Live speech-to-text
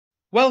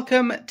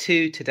Welcome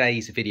to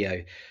today's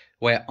video,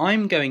 where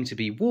I'm going to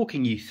be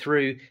walking you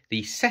through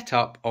the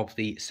setup of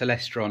the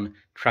Celestron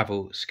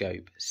Travel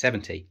Scope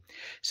 70.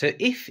 So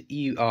if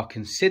you are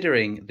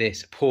considering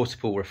this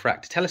portable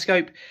refractor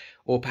telescope,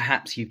 or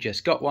perhaps you've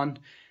just got one,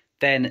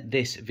 then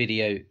this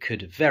video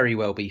could very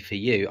well be for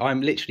you.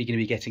 I'm literally going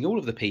to be getting all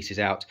of the pieces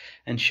out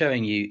and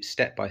showing you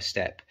step by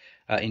step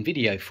in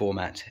video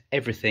format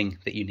everything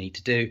that you need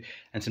to do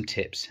and some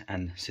tips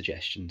and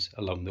suggestions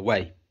along the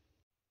way.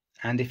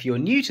 And if you're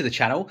new to the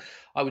channel,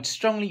 I would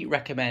strongly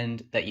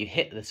recommend that you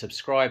hit the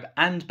subscribe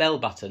and bell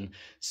button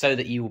so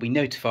that you will be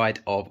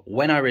notified of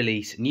when I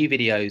release new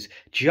videos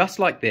just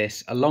like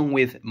this, along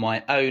with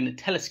my own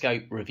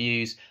telescope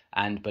reviews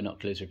and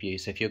binoculars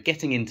reviews. So if you're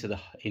getting into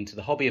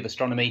the hobby of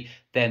astronomy,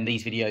 then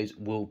these videos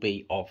will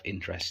be of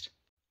interest.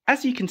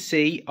 As you can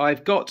see,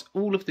 I've got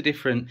all of the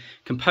different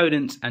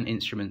components and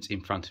instruments in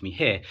front of me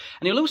here.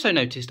 And you'll also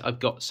notice I've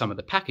got some of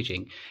the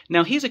packaging.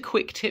 Now, here's a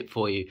quick tip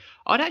for you.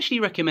 I'd actually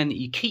recommend that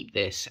you keep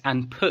this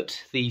and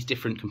put these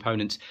different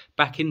components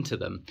back into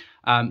them,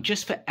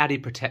 just for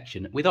added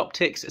protection. With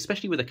optics,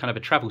 especially with a kind of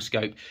a travel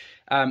scope,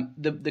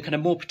 the kind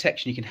of more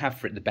protection you can have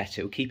for it, the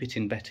better. It will keep it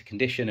in better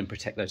condition and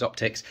protect those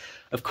optics.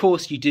 Of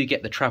course, you do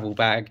get the travel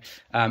bag,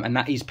 and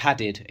that is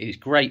padded. It's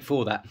great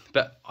for that.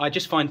 But I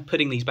just find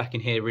putting these back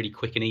in here really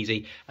quick and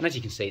easy. And as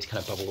you can see, it's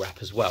kind of bubble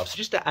wrap as well. So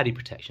just added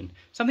protection.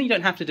 Something you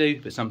don't have to do,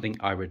 but something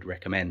I would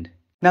recommend.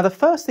 Now, the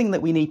first thing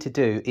that we need to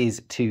do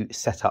is to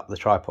set up the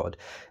tripod.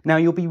 Now,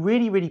 you'll be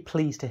really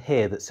pleased to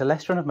hear that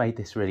Celestron have made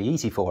this really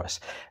easy for us,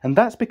 and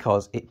that's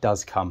because it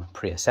does come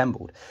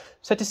pre-assembled.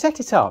 So to set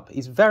it up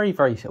is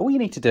all you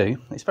need to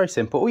do, it's very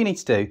simple, all you need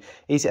to do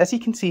is, as you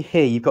can see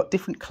here, you've got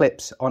different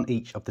clips on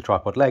each of the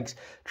tripod legs.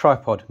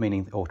 Tripod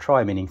meaning, or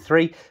tri meaning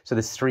 3, so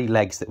there's 3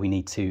 legs that we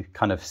need to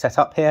kind of set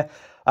up here.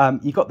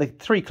 You've got the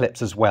 3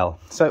 clips as well.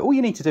 So all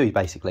you need to do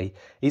basically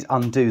is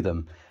undo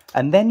them.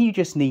 And then you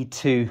just need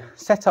to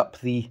set up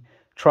the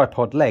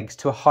tripod legs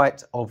to a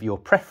height of your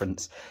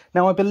preference.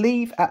 Now, I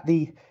believe at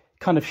the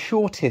kind of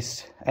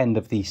shortest end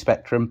of the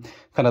spectrum,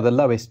 kind of the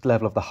lowest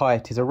level of the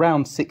height is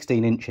around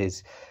 16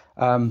 inches.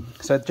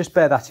 So just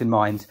bear that in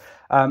mind.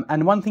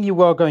 And one thing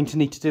you are going to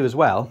need to do as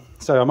well,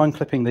 so I'm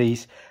unclipping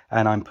these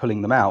and I'm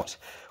pulling them out.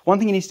 One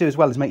thing you need to do as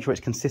well is make sure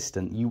it's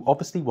consistent. You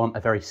obviously want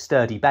a very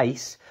sturdy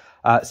base.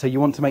 So you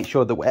want to make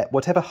sure that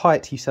whatever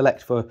height you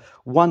select for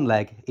one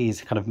leg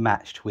is kind of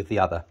matched with the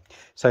other.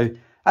 So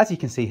as you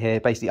can see here,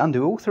 basically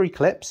undo all 3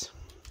 clips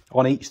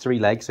on each 3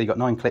 legs. So you've got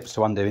 9 clips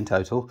to undo in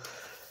total.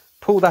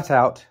 Pull that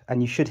out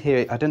and you should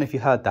hear, I don't know if you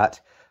heard that,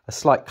 a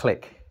slight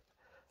click.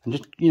 And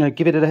just,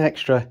 give it an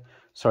extra,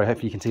 sorry,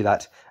 hopefully you can see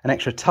that, an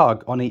extra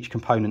tug on each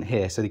component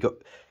here. So you've got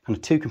kind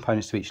of 2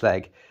 components to each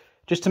leg,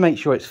 just to make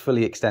sure it's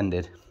fully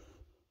extended.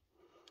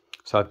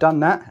 So I've done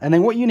that, and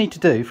then what you need to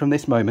do from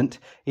this moment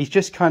is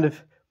just kind of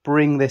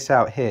bring this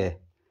out here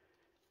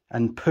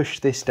and push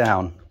this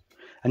down.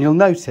 And you'll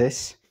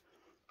notice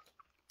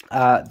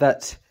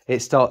that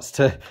it starts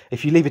to,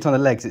 if you leave it on the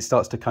legs, it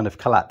starts to kind of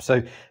collapse.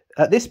 So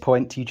at this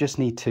point, you just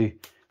need to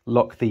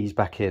lock these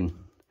back in.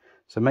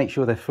 So make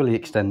sure they're fully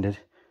extended.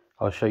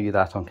 I'll show you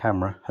that on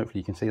camera.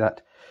 Hopefully you can see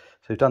that.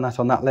 So we've done that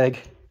on that leg,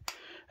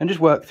 and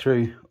just work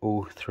through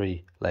all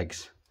 3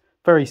 legs.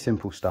 Very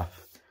simple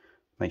stuff.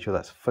 Make sure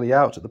that's fully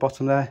out at the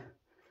bottom there.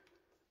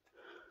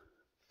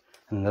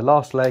 And then the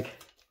last leg.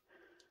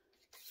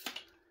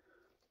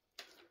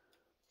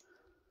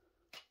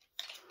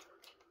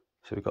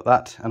 So we've got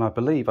that, and I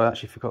believe I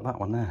actually forgot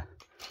that one there.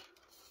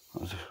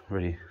 That was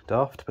really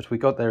daft, but we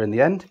got there in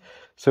the end.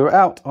 So we're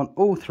out on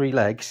all 3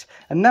 legs.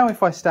 And now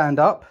if I stand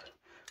up,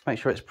 make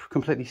sure it's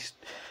completely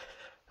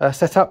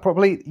set up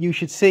properly, you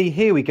should see,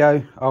 here we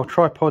go, our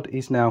tripod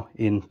is now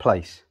in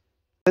place.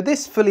 So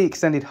this fully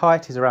extended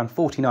height is around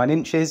 49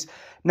 inches.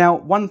 Now,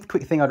 one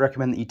quick thing I'd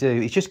recommend that you do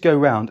is just go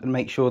around and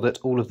make sure that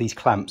all of these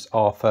clamps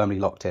are firmly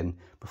locked in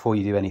before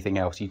you do anything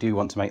else. You do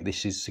want to make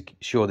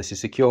sure this is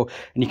secure,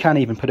 and you can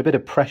even put a bit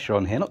of pressure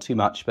on here, not too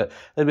much, but a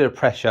little bit of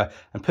pressure,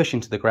 and push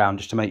into the ground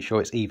just to make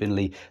sure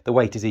the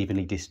weight is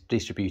evenly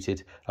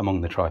distributed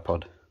among the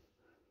tripod.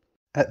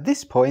 At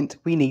this point,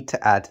 we need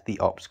to add the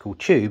optical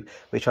tube,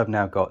 which I've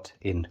now got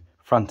in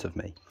front of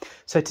me.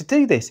 So to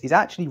do this is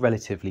actually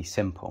relatively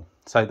simple.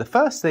 So the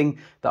first thing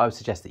that I would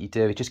suggest that you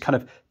do is just kind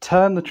of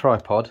turn the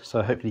tripod,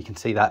 so hopefully you can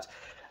see that,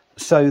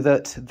 so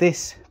that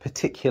this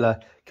particular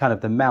kind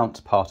of the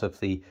mount part of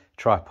the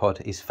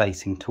tripod is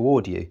facing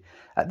toward you.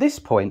 At this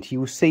point, you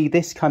will see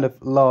this kind of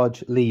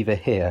large lever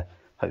here.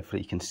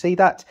 Hopefully you can see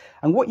that.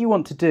 And what you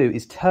want to do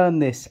is turn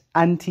this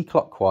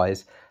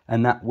anti-clockwise,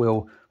 and that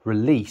will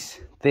release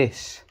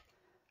this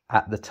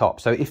at the top.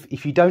 So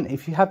if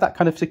you have that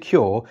kind of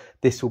secure,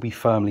 this will be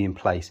firmly in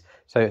place.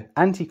 So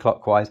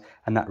anti-clockwise,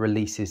 and that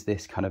releases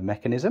this kind of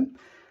mechanism.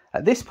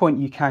 At this point,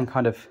 you can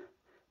kind of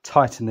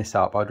tighten this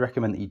up. I'd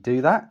recommend that you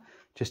do that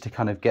just to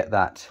kind of get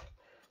that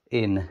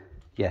in.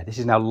 Yeah, this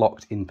is now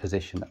locked in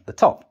position at the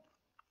top.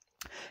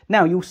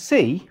 Now you'll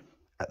see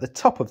at the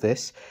top of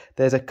this,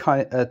 there's a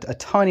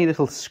tiny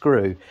little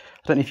screw.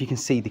 I don't know if you can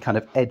see the kind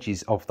of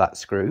edges of that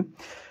screw.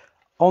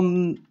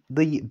 on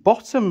the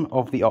bottom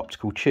of the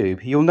optical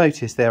tube, you'll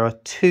notice there are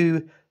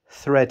two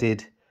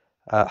threaded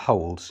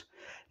holes.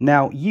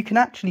 Now you can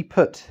actually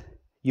put,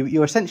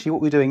 you're essentially, what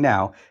we're doing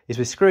now is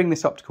we're screwing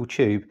this optical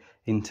tube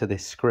into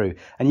this screw,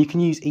 and you can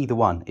use either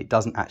one. It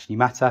doesn't actually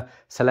matter.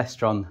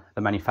 Celestron,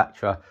 the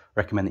manufacturer,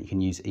 recommend that you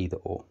can use either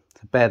or.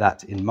 So bear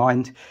that in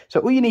mind. So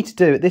all you need to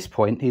do at this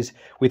point is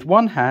with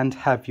one hand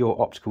have your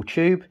optical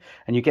tube,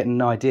 and you're getting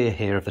an idea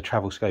here of the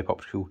travel scope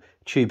optical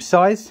tube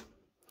size,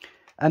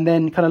 and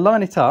then kind of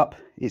line it up.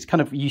 It's kind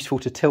of useful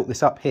to tilt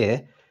this up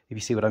here if you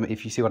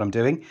see what I'm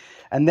doing.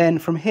 And then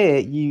from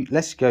here,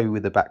 let's go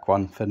with the back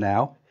one for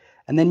now,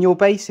 and then you're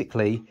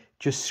basically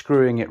just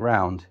screwing it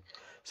round.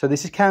 So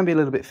this can be a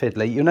little bit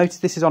fiddly. You'll notice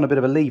this is on a bit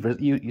of a lever.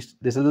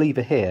 There's a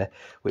lever here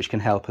which can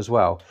help as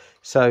well.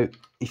 So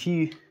if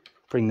you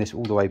bring this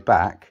all the way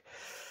back,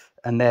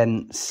 and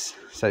then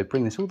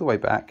bring this all the way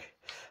back,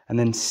 and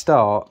then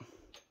start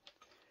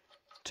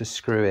to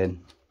screw in,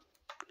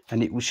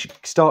 and it will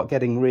start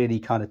getting really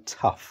kind of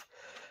tough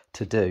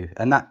to do.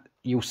 And that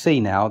you'll see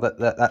now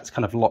that's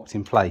kind of locked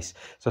in place.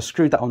 So I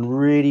screwed that on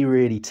really,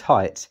 really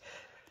tight,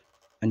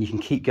 and you can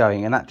keep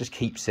going, and that just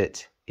keeps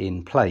it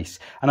in place.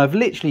 And I've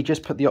literally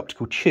just put the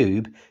optical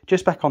tube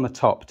just back on the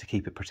top to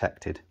keep it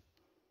protected.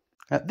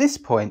 At this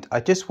point, I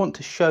just want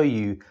to show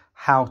you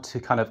how to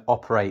kind of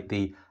operate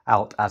the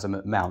alt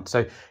azimuth mount.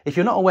 So if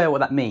you're not aware what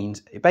that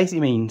means, it basically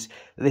means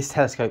that this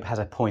telescope has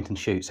a point and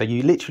shoot. So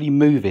you literally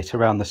move it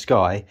around the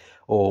sky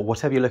or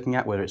whatever you're looking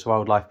at, whether it's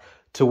wildlife,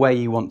 to where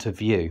you want to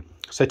view.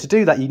 So to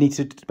do that, you need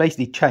to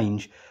basically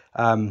change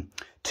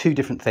two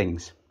different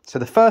things. So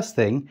the first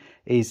thing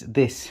is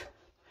this,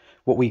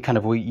 what we kind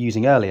of were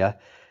using earlier,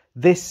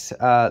 this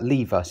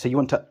lever. So you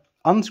want to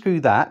unscrew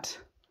that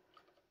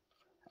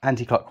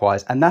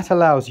anti-clockwise, and that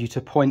allows you to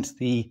point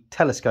the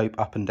telescope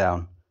up and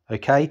down.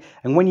 Okay,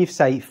 and when you've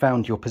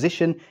found your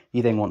position,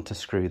 you then want to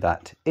screw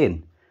that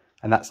in,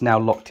 and that's now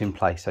locked in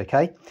place.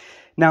 Okay,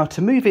 now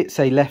to move it,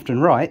 say left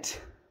and right,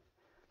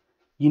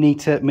 you need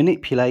to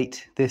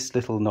manipulate this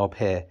little knob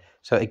here.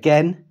 So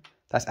again,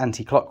 that's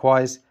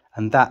anti-clockwise,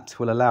 and that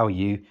will allow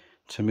you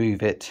to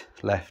move it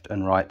left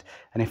and right.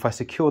 And if I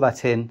secure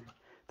that in,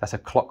 that's a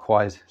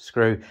clockwise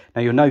screw.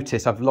 Now you'll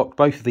notice I've locked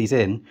both of these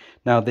in.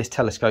 Now this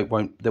telescope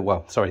won't,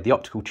 the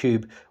optical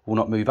tube will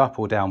not move up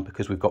or down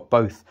because we've got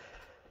both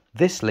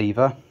this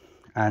lever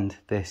and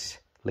this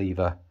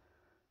lever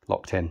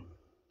locked in.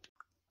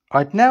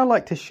 I'd now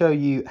like to show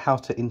you how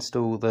to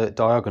install the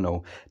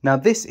diagonal. Now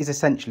this is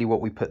essentially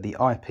what we put the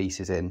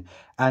eyepieces in,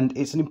 and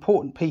it's an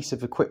important piece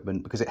of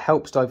equipment because it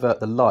helps divert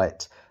the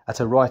light at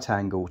a right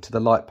angle to the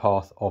light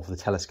path of the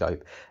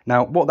telescope.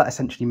 Now what that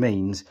essentially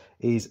means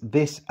is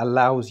this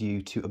allows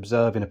you to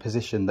observe in a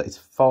position that is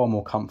far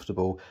more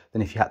comfortable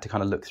than if you had to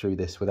kind of look through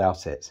this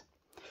without it.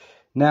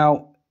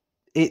 Now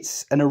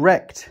it's an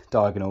erect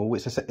diagonal,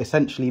 which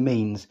essentially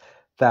means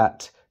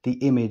that the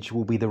image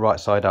will be the right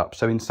side up.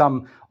 So in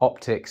some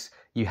optics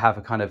you have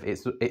a kind of,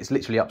 it's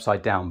literally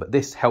upside down, but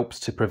this helps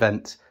to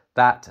prevent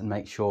that and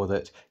make sure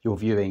that you're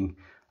viewing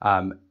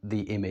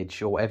the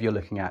image or whatever you're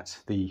looking at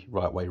the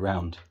right way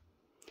round.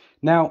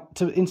 Now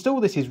to install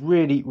this is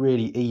really,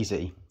 really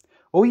easy.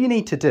 All you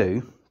need to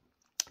do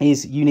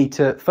is you need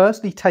to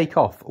firstly take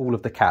off all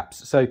of the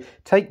caps. So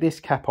take this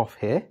cap off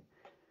here.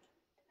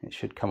 It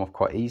should come off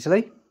quite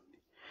easily.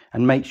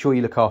 And make sure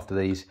you look after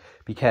these.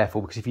 Be careful,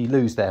 because if you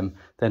lose them,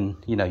 then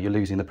you know you're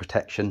losing the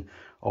protection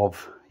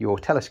of your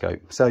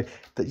telescope. So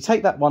you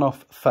take that one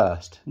off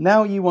first.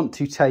 Now you want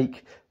to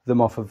take them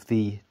off of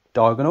the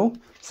diagonal.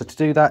 So to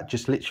do that,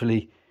 just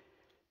literally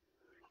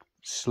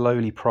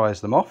slowly prise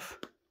them off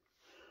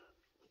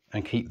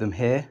and keep them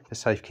here for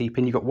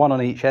safekeeping. You've got one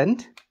on each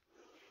end.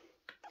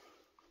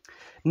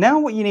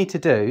 Now what you need to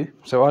do,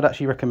 so I'd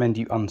actually recommend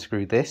you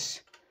unscrew this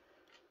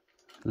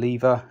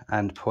lever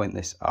and point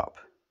this up.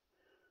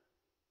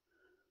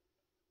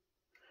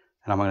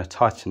 And I'm going to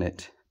tighten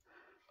it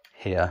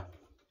here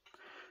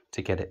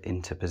to get it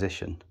into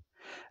position.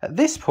 At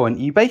this point,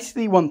 you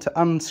basically want to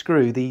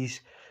unscrew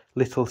these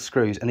little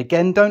screws. And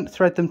again, don't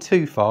thread them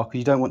too far because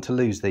you don't want to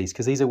lose these,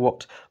 because these are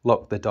what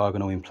lock the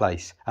diagonal in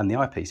place, and the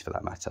eyepiece for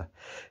that matter.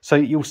 So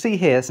you'll see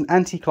here, it's an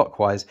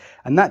anti-clockwise,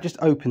 and that just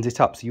opens it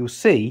up. So you'll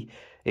see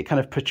it kind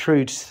of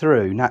protrudes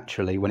through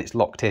naturally when it's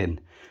locked in.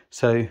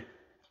 So,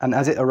 and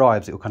as it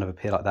arrives, it will kind of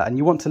appear like that. And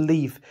you want to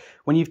leave,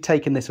 when you've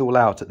taken this all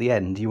out at the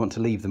end, you want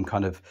to leave them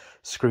kind of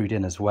screwed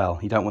in as well.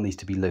 You don't want these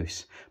to be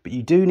loose, but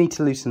you do need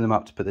to loosen them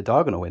up to put the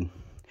diagonal in.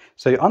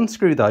 So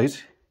unscrew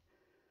those,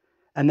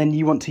 and then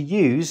you want to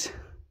use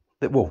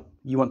that. Well,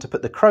 you want to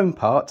put the chrome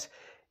part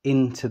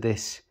into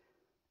this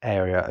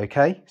area.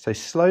 Okay, so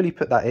slowly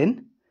put that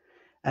in,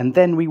 and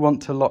then we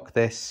want to lock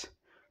this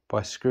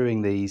by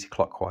screwing these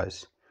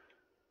clockwise.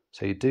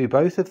 So you do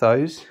both of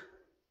those.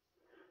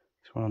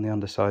 One on the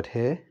underside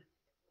here.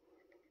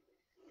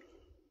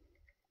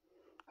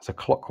 It's a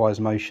clockwise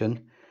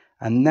motion,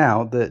 and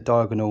now the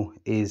diagonal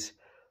is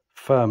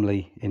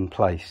firmly in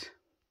place.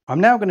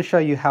 I'm now going to show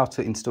you how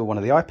to install one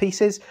of the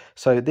eyepieces.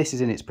 So this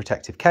is in its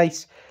protective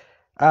case.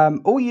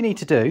 All you need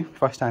to do,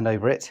 if I stand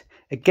over it,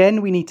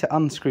 again we need to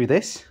unscrew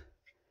this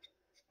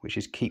which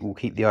is will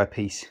keep the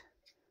eyepiece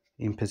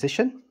in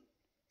position.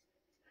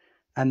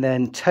 And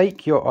then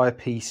take your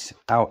eyepiece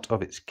out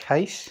of its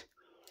case.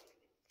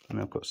 And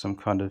I've got some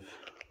kind of,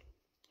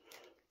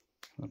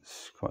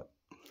 that's quite,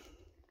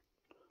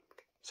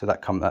 so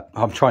that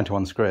I'm trying to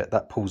unscrew it,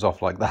 that pulls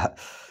off like that.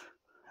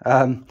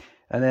 And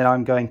then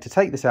I'm going to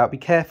take this out, be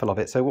careful of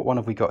it. So what one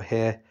have we got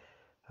here?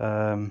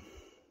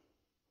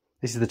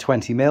 This is the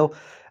 20mm.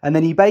 And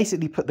then you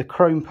basically put the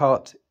chrome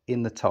part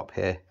in the top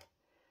here.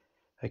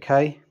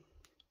 Okay?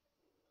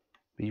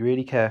 Be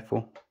really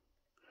careful.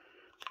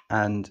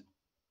 And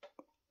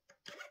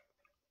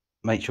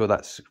make sure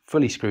that's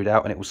fully screwed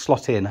out and it will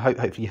slot in.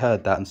 Hopefully you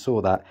heard that and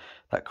saw that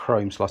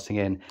chrome slotting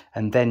in.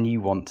 And then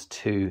you want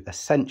to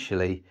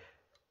essentially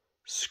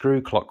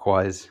screw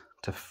clockwise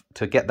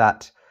to get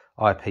that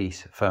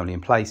eyepiece firmly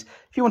in place.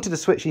 If you wanted to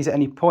switch these at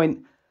any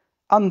point,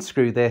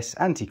 unscrew this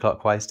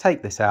anti-clockwise,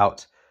 take this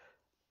out,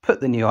 put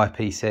the new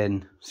eyepiece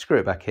in, screw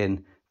it back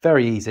in.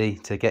 Very easy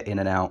to get in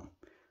and out.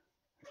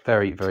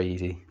 Very, very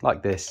easy.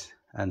 Like this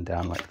and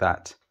down like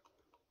that.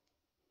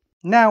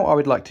 Now I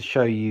would like to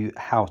show you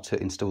how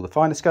to install the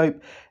finder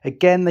scope.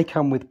 Again, they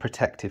come with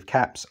protective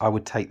caps. I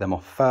would take them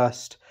off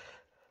first.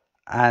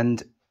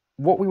 And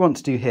what we want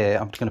to do here,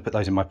 I'm just going to put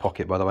those in my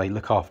pocket, by the way,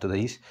 look after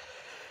these.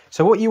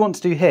 So what you want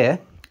to do here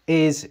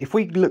is, if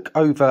we look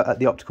over at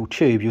the optical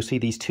tube, you'll see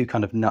these two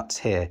kind of nuts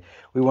here.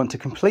 We want to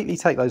completely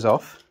take those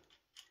off.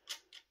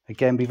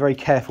 Again, be very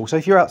careful. So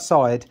if you're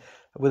outside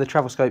with a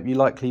travel scope, you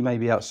likely may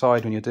be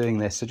outside when you're doing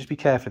this. So just be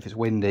careful if it's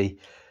windy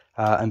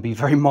and be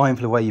very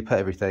mindful of where you put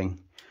everything.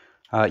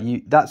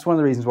 That's one of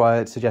the reasons why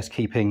I'd suggest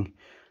keeping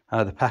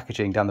the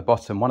packaging down the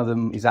bottom. One of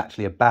them is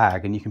actually a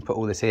bag, and you can put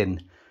all this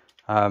in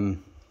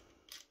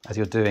as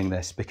you're doing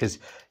this, because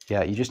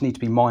yeah, you just need to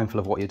be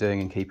mindful of what you're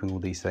doing and keeping all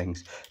these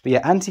things. But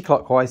yeah,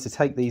 anti-clockwise to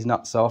take these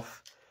nuts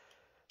off.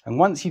 And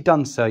once you've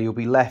done so, you'll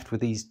be left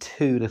with these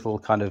two little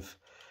kind of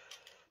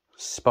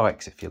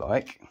spikes, if you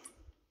like.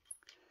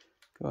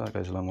 Oh, that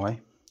goes a long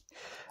way.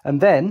 And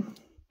then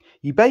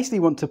you basically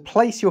want to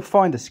place your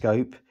finder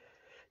scope.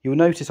 You'll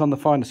notice on the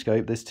finder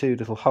scope there's two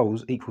little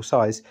holes equal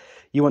size.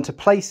 You want to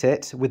place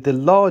it with the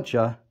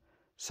larger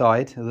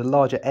side, the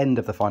larger end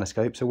of the finder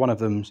scope. So one of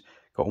them's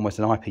got almost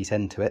an eyepiece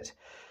end to it.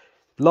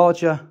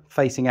 Larger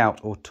facing out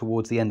or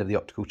towards the end of the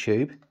optical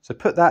tube. So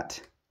put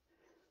that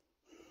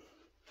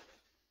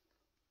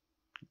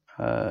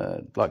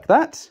like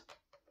that.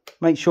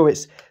 Make sure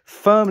it's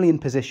firmly in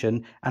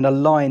position and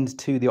aligned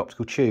to the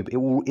optical tube.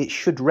 It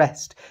should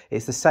rest.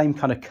 It's the same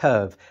kind of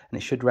curve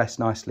and it should rest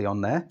nicely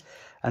on there.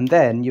 And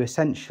then you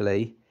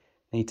essentially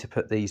need to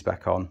put these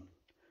back on.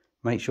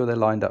 Make sure they're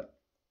lined up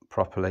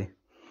properly.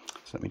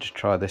 So let me just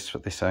try this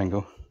at this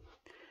angle.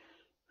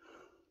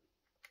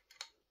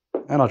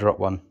 And I drop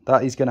one.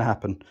 That is going to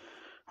happen,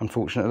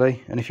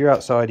 unfortunately. And if you're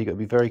outside, you've got to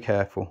be very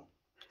careful.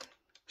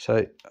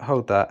 So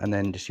hold that, and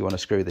then you want to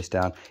screw this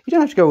down. You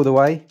don't have to go all the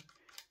way.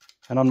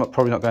 And I'm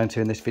probably not going to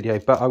in this video,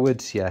 but I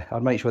would, yeah,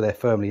 I'd make sure they're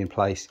firmly in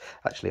place.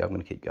 Actually, I'm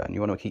going to keep going. You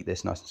want to keep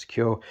this nice and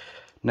secure.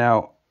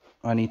 Now,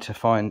 I need to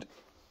find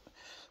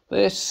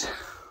this.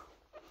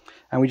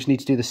 And we just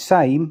need to do the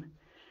same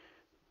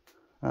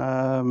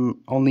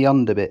on the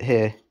under bit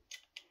here.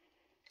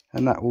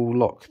 And that will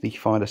lock the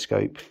finder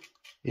scope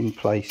in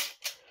place.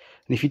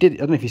 And if you did, I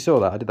don't know if you saw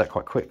that, I did that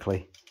quite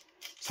quickly.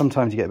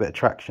 Sometimes you get a bit of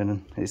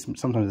traction, and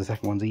sometimes the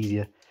second one's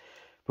easier.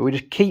 But we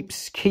just keep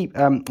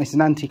it's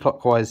an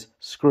anti-clockwise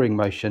screwing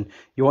motion.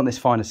 You want this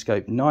finder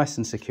scope nice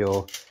and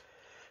secure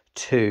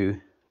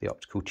to the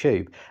optical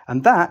tube.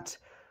 And that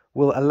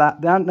will allow,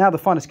 now the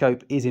finder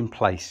scope is in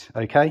place,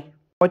 okay?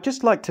 I'd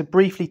just like to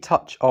briefly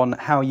touch on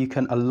how you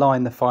can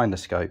align the finder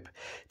scope.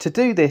 To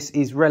do this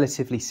is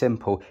relatively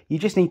simple. You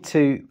just need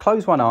to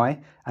close one eye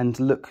and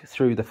look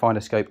through the finder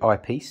scope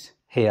eyepiece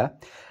here.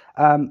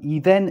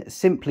 You then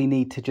simply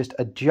need to just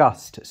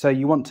adjust. So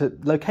you want to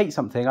locate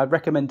something. I'd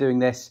recommend doing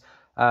this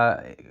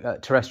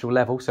at terrestrial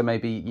level, so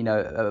maybe, you know,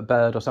 a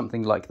bird or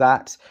something like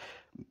that.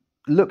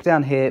 Look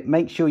down here,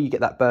 make sure you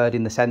get that bird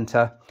in the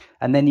center,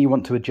 and then you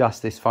want to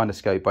adjust this finder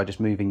scope by just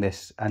moving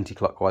this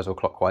anti-clockwise or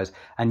clockwise,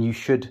 and you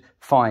should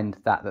find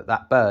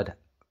that bird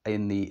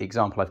in the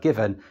example I've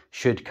given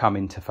should come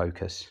into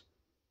focus.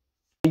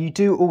 You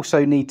do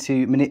also need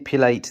to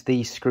manipulate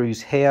these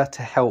screws here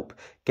to help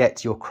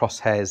get your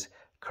crosshairs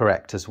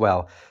correct as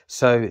well.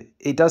 So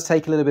it does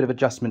take a little bit of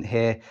adjustment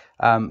here,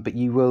 but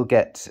you will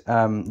get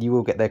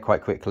there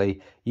quite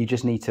quickly. You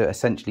just need to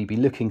essentially be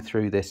looking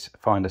through this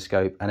finder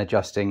scope and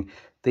adjusting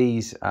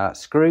these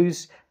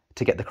screws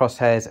to get the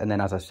crosshairs, and then,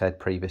 as I said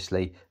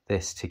previously,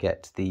 this to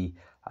get the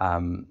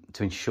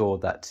to ensure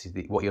that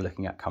what you're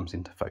looking at comes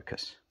into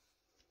focus.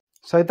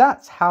 So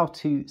that's how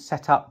to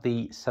set up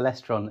the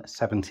Celestron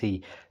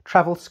 70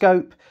 travel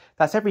scope.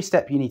 That's every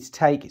step you need to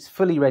take. It's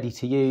fully ready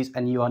to use,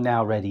 and you are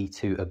now ready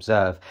to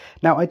observe.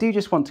 Now, I do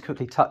just want to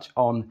quickly touch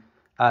on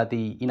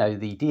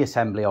the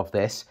de-assembly of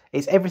this.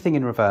 It's everything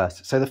in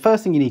reverse. So the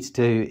first thing you need to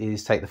do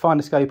is take the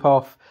finder scope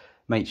off.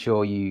 Make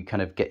sure you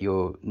kind of get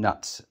your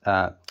nuts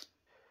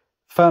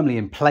firmly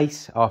in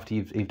place after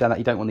you've done that.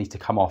 You don't want these to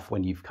come off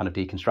when you've kind of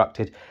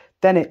deconstructed.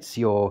 Then it's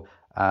your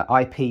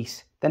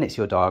eyepiece, then it's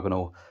your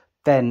diagonal,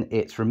 then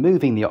it's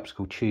removing the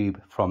optical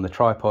tube from the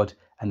tripod,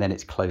 and then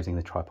it's closing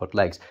the tripod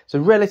legs. So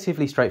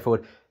relatively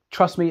straightforward.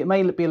 Trust me, it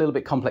may be a little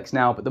bit complex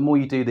now, but the more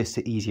you do this,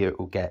 the easier it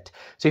will get.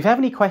 So if you have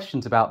any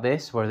questions about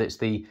this, whether it's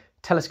the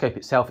telescope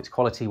itself, its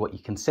quality, what you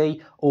can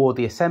see, or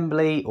the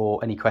assembly,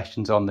 or any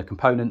questions on the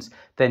components,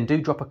 then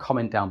do drop a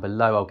comment down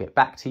below. I'll get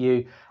back to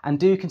you. And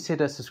do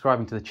consider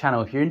subscribing to the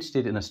channel if you're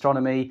interested in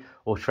astronomy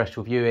or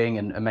terrestrial viewing,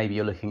 and maybe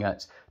you're looking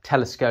at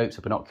telescopes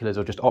or binoculars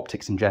or just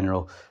optics in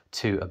general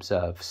to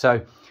observe.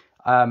 So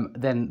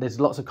then there's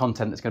lots of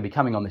content that's going to be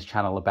coming on this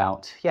channel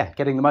about,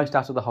 getting the most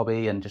out of the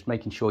hobby and just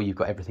making sure you've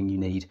got everything you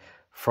need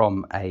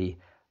from a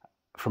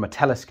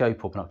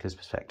telescope or binoculars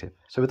perspective.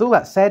 So with all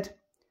that said,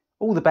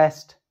 all the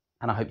best,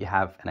 and I hope you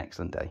have an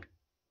excellent day.